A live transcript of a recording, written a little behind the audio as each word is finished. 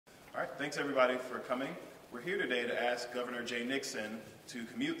Thanks everybody for coming. We're here today to ask Governor Nixon to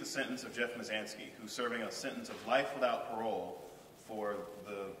commute the sentence of Jeff Mizanskey, who's serving a sentence of life without parole for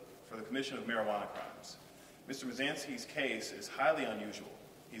the commission of marijuana crimes. Mr. Mizanskey's case is highly unusual.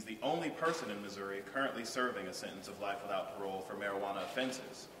 He's the only person in Missouri currently serving a sentence of life without parole for marijuana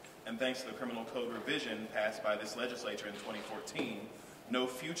offenses. And thanks to the criminal code revision passed by this legislature in 2014, no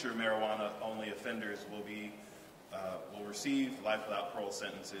future marijuana-only offenders will receive life without parole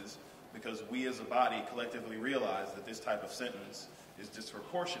sentences, because we as a body collectively realize that this type of sentence is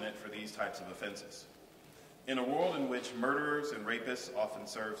disproportionate for these types of offenses. In a world in which murderers and rapists often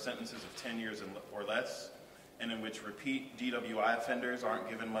serve sentences of 10 years or less, and in which repeat DWI offenders aren't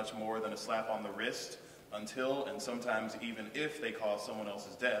given much more than a slap on the wrist until, and sometimes even if, they cause someone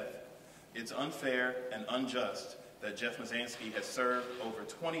else's death, it's unfair and unjust that Jeff Mizanskey has served over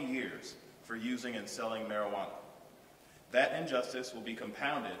 20 years for using and selling marijuana. That injustice will be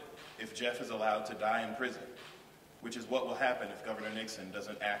compounded if Jeff is allowed to die in prison, which is what will happen if Governor Nixon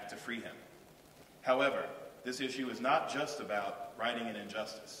doesn't act to free him. However, this issue is not just about righting an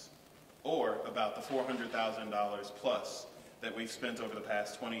injustice, or about the $400,000 plus that we've spent over the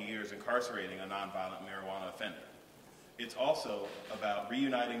past 20 years incarcerating a nonviolent marijuana offender. It's also about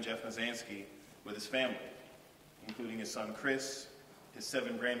reuniting Jeff Mizanskey with his family, including his son Chris, his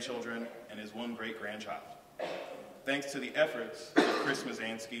 7 grandchildren, and his 1 great-grandchild. Thanks to the efforts of Chris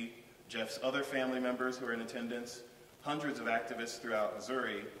Mizanskey, Jeff's other family members who are in attendance, hundreds of activists throughout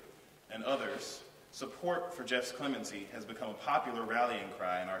Missouri, and others, support for Jeff's clemency has become a popular rallying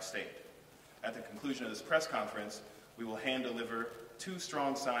cry in our state. At the conclusion of this press conference, we will hand-deliver 2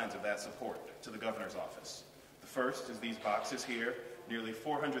 strong signs of that support to the governor's office. The first is these boxes here, nearly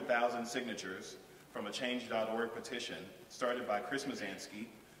 400,000 signatures from a Change.org petition started by Chris Mizanskey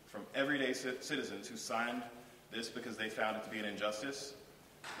from everyday citizens who signed this because they found it to be an injustice.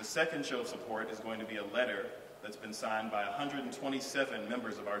 The second show of support is going to be a letter that's been signed by 127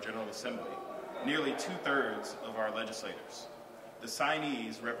 members of our General Assembly, nearly 2/3 of our legislators. The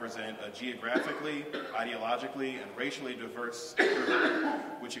signees represent a geographically, ideologically, and racially diverse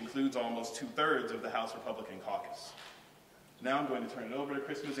group, which includes almost 2/3 of the House Republican caucus. Now I'm going to turn it over to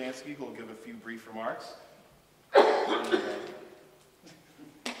Chris Mizanskey, who will give a few brief remarks.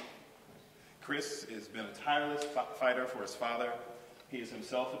 Chris has been a tireless fighter for his father. He is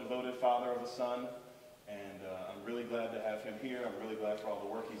himself a devoted father of a son, and I'm really glad to have him here. I'm really glad for all the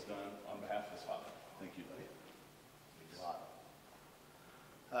work he's done on behalf of his father. Thank you, buddy. Thanks a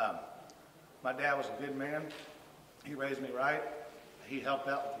lot. My dad was a good man. He raised me right. He helped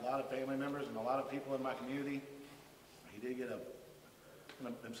out with a lot of family members and a lot of people in my community. He did get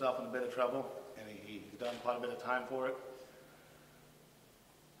himself in a bit of trouble, and he's done quite a bit of time for it.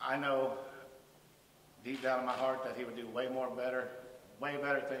 I know deep down in my heart that he would do way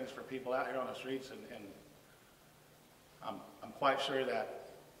better things for people out here on the streets, and I'm quite sure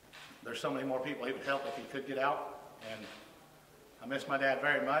that there's so many more people he would help if he could get out. And I miss my dad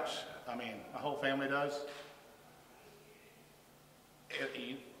very much. I mean, my whole family does.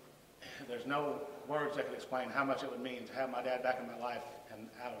 There's no words that can explain how much it would mean to have my dad back in my life and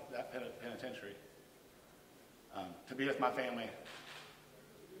out of that penitentiary. To be with my family.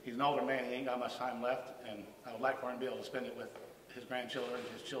 He's an older man, he ain't got much time left, and I would like for him to be able to spend it with his grandchildren,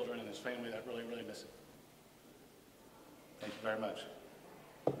 his children, and his family that really, really miss him. Thank you very much.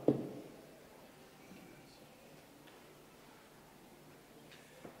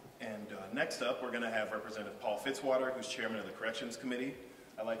 And next up, we're going to have Representative Paul Fitzwater, who's chairman of the Corrections Committee.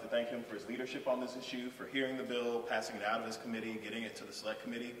 I'd like to thank him for his leadership on this issue, for hearing the bill, passing it out of his committee, getting it to the Select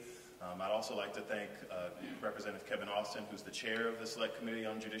Committee. I'd also like to thank Representative Kevin Austin, who's the chair of the Select Committee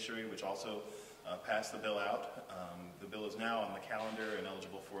on Judiciary, which also passed the bill out. The bill is now on the calendar and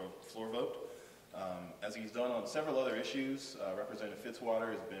eligible for a floor vote. As he's done on several other issues, Representative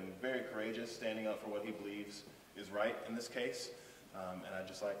Fitzwater has been very courageous, standing up for what he believes is right in this case. And I'd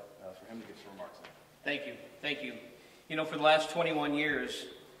just like for him to give some remarks now. Thank you. Thank you. You know, for the last 21 years,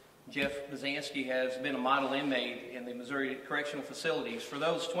 Jeff Mizanskey has been a model inmate in the Missouri correctional facilities. For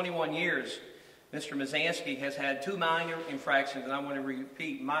those 21 years, Mr. Mizanskey has had 2 minor infractions, and I want to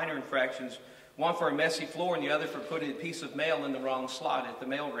repeat, minor infractions, one for a messy floor and the other for putting a piece of mail in the wrong slot at the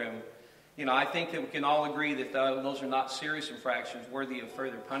mailroom. You know, I think that we can all agree that those are not serious infractions worthy of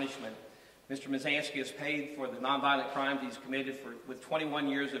further punishment. Mr. Mizanskey has paid for the nonviolent crimes he's committed with 21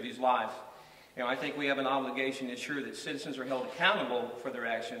 years of his life. You know, I think we have an obligation to ensure that citizens are held accountable for their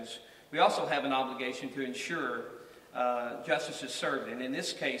actions. We also have an obligation to ensure justice is served. And in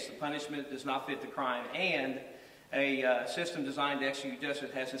this case, the punishment does not fit the crime, and a system designed to execute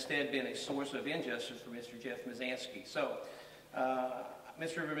justice has instead been a source of injustice for Mr. Jeff Mizanskey. So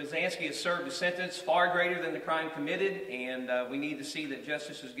Mr. Mizanskey has served a sentence far greater than the crime committed, and we need to see that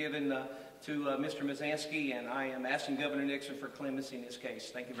justice is given to Mr. Mizanskey, and I am asking Governor Nixon for clemency in this case.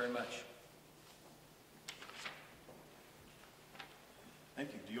 Thank you very much.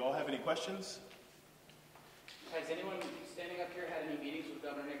 Thank you. Do you all have any questions? Has anyone standing up here had any meetings with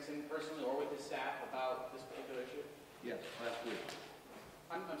Governor Nixon personally or with his staff about this particular issue? Yes, last week.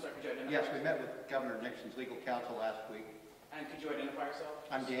 I'm sorry, could you identify Yes, yourself? we met with Governor Nixon's legal counsel last week. And could you identify yourself?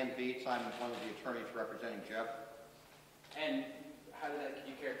 I'm Dan Beets. I'm one of the attorneys representing Jeff. And could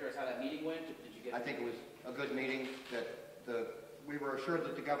you characterize how that meeting went? Did you get? I think it was a good meeting. We were assured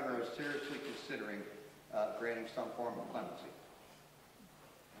that the governor was seriously considering granting some form of clemency.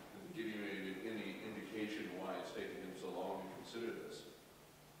 Give you any indication why it's taking him so long to consider this?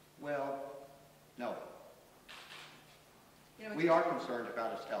 Well, no. We are concerned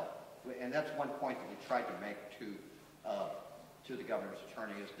about his health, and that's one point that we tried to make to the governor's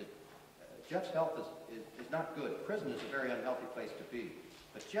attorney, is that Jeff's health is not good. Prison is a very unhealthy place to be,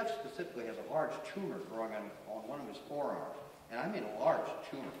 but Jeff specifically has a large tumor growing on one of his forearms, and I mean a large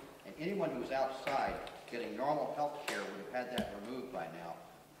tumor, and anyone who's outside getting normal health care would have had that removed by now.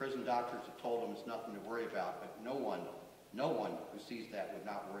 Prison doctors have told him it's nothing to worry about, but no one who sees that would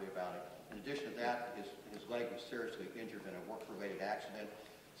not worry about it. In addition to that, his leg was seriously injured in a work-related accident.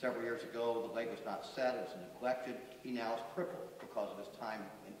 Several years ago, the leg was not set, it was neglected. He now is crippled because of his time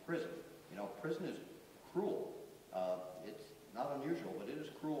in prison. You know, prison is cruel. It's not unusual, but it is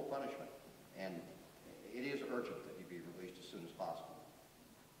cruel punishment. And it is urgent that he be released as soon as possible.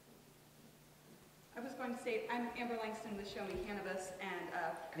 I was going to say, I'm Amber Langston with Show Me Cannabis, and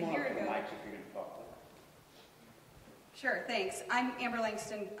Come a year on, ago... Mike, if you're going to talk. Sure, thanks. I'm Amber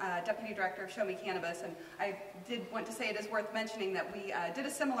Langston, Deputy Director of Show Me Cannabis, and I did want to say it is worth mentioning that we did a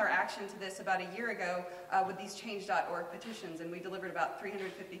similar action to this about a year ago with these Change.org petitions, and we delivered about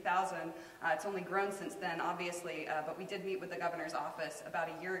 350,000. It's only grown since then, obviously, but we did meet with the governor's office about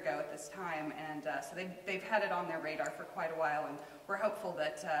a year ago at this time, and so they've had it on their radar for quite a while, and we're hopeful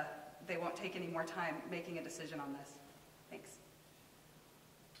that they won't take any more time making a decision on this. Thanks.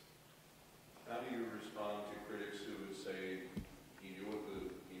 How do you respond to critics who would say he knew what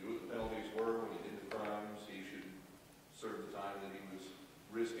the penalties were when he did the crimes, he should serve the time that he was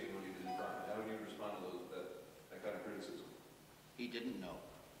risking when he did the crime? How would you respond to that kind of criticism? He didn't know.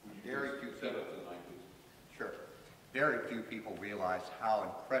 Would you Very few step people. up to the mic, please? Sure. Very few people realize how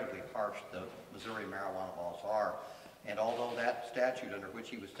incredibly harsh the Missouri marijuana laws are. And although that statute under which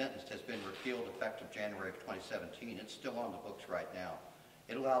he was sentenced has been repealed effective January of 2017, it's still on the books right now.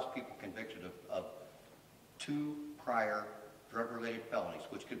 It allows people convicted of 2 prior drug-related felonies,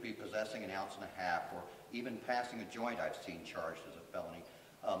 which could be possessing 1.5 ounces, or even passing a joint I've seen charged as a felony.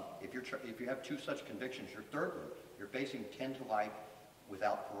 If you have 2 such convictions, your third one, you're facing 10 to life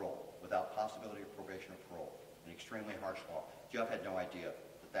without parole, without possibility of probation or parole. An extremely harsh law. Jeff had no idea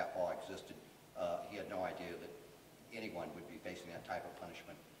that law existed. He had no idea that anyone would be facing that type of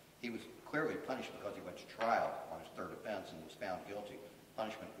punishment. He was clearly punished because he went to trial on his 3rd offense and was found guilty.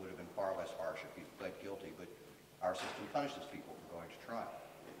 Punishment would have been far less harsh if he pled guilty, but our system punishes people for going to trial.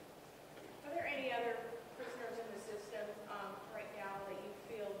 Are there any other prisoners in the system right now that you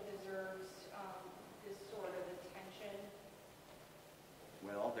feel deserves this sort of attention?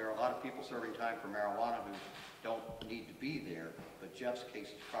 Well, there are a lot of people serving time for marijuana who don't need to be there, but Jeff's case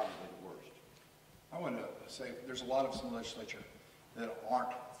is probably the worst. I want to say there's a lot of some legislature that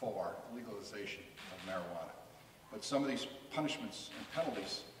aren't for legalization of marijuana. But some of these punishments and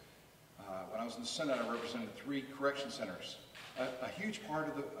penalties, when I was in the Senate, I represented 3 correction centers. A huge part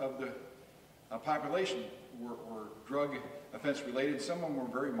of the population were drug offense related. Some of them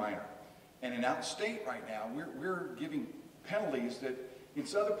were very minor. And in out of state right now, we're giving penalties that in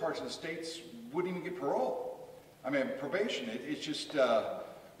some other parts of the states wouldn't even get parole. I mean, probation. It's just,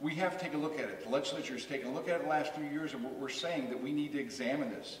 we have to take a look at it. The legislature has taken a look at it the last few years, and we're saying that we need to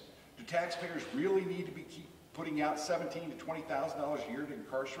examine this. Do taxpayers really need to keep putting out $17,000 to $20,000 a year to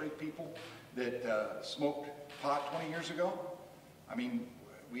incarcerate people that smoked pot 20 years ago? I mean,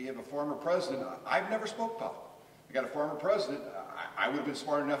 we have a former president. I've never smoked pot. I got a former president. I would have been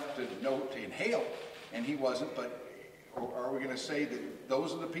smart enough to know to inhale, and he wasn't. But are we going to say that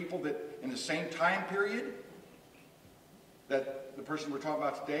those are the people that, in the same time period that the person we're talking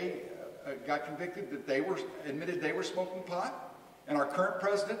about today got convicted, that they were admitted they were smoking pot, and our current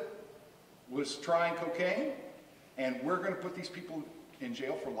president was trying cocaine, and we're going to put these people in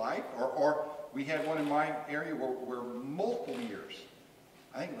jail for life? Or we had one in my area where multiple years,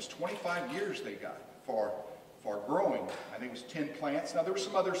 I think it was 25 years they got for growing. I think it was 10 plants. Now, there were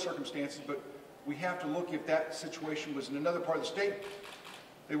some other circumstances, but we have to look if that situation was in another part of the state.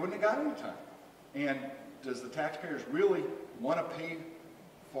 they wouldn't have got any time. And does the taxpayers really want to pay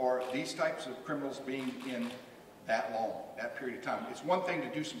for these types of criminals being in that long, that period of time? It's one thing to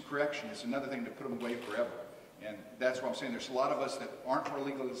do some correction, it's another thing to put them away forever. And that's what I'm saying. There's a lot of us that aren't for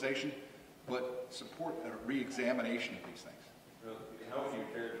legalization, but support a re-examination of these things. Well, how would you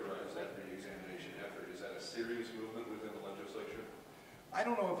characterize that re-examination effort? Is that a serious movement within the legislature? I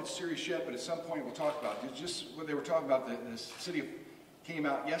don't know if it's serious yet, but at some point we'll talk about it. It's just what they were talking about. The city came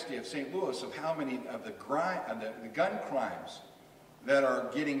out yesterday of St. Louis of how many of the gun crimes that are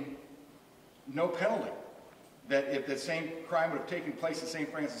getting no penalty. That if the same crime would have taken place in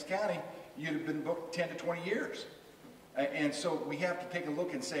St. Francis County, you'd have been booked 10 to 20 years. And so we have to take a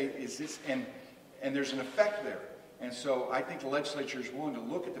look and say, is this, and there's an effect there. And so I think the legislature is willing to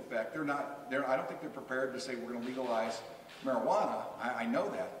look at the fact. I don't think they're prepared to say we're going to legalize marijuana. I know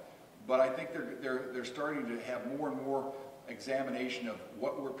that. But I think they're starting to have more and more examination of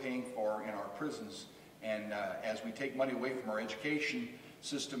what we're paying for in our prisons. And as we take money away from our education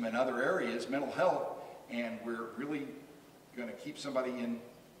system and other areas, mental health, and we're really going to keep somebody in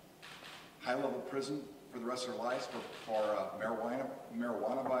high-level prison for the rest of their lives for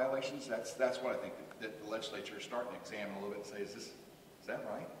marijuana violations, that's what I think that the legislature is starting to examine a little bit and say, is that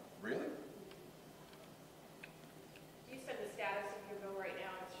right? Really? You said the status of your bill right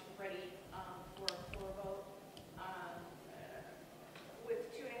now is ready for a vote.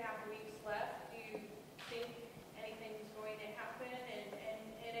 With 2.5 weeks left, do you think anything's going to happen?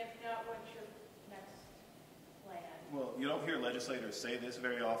 And if not, what's your next plan? Well, you don't hear legislators say this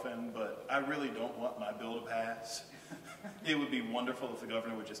very often, but I really don't want my bill to pass. It would be wonderful if the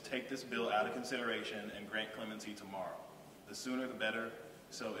governor would just take this bill out of consideration and grant clemency tomorrow. The sooner the better.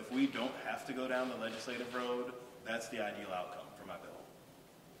 So if we don't have to go down the legislative road, that's the ideal outcome for my bill.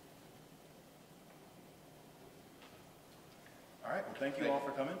 All right, well, thank you all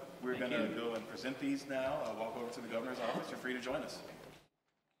for coming. We're going to go and present these now. I'll walk over to the governor's office. You're free to join us.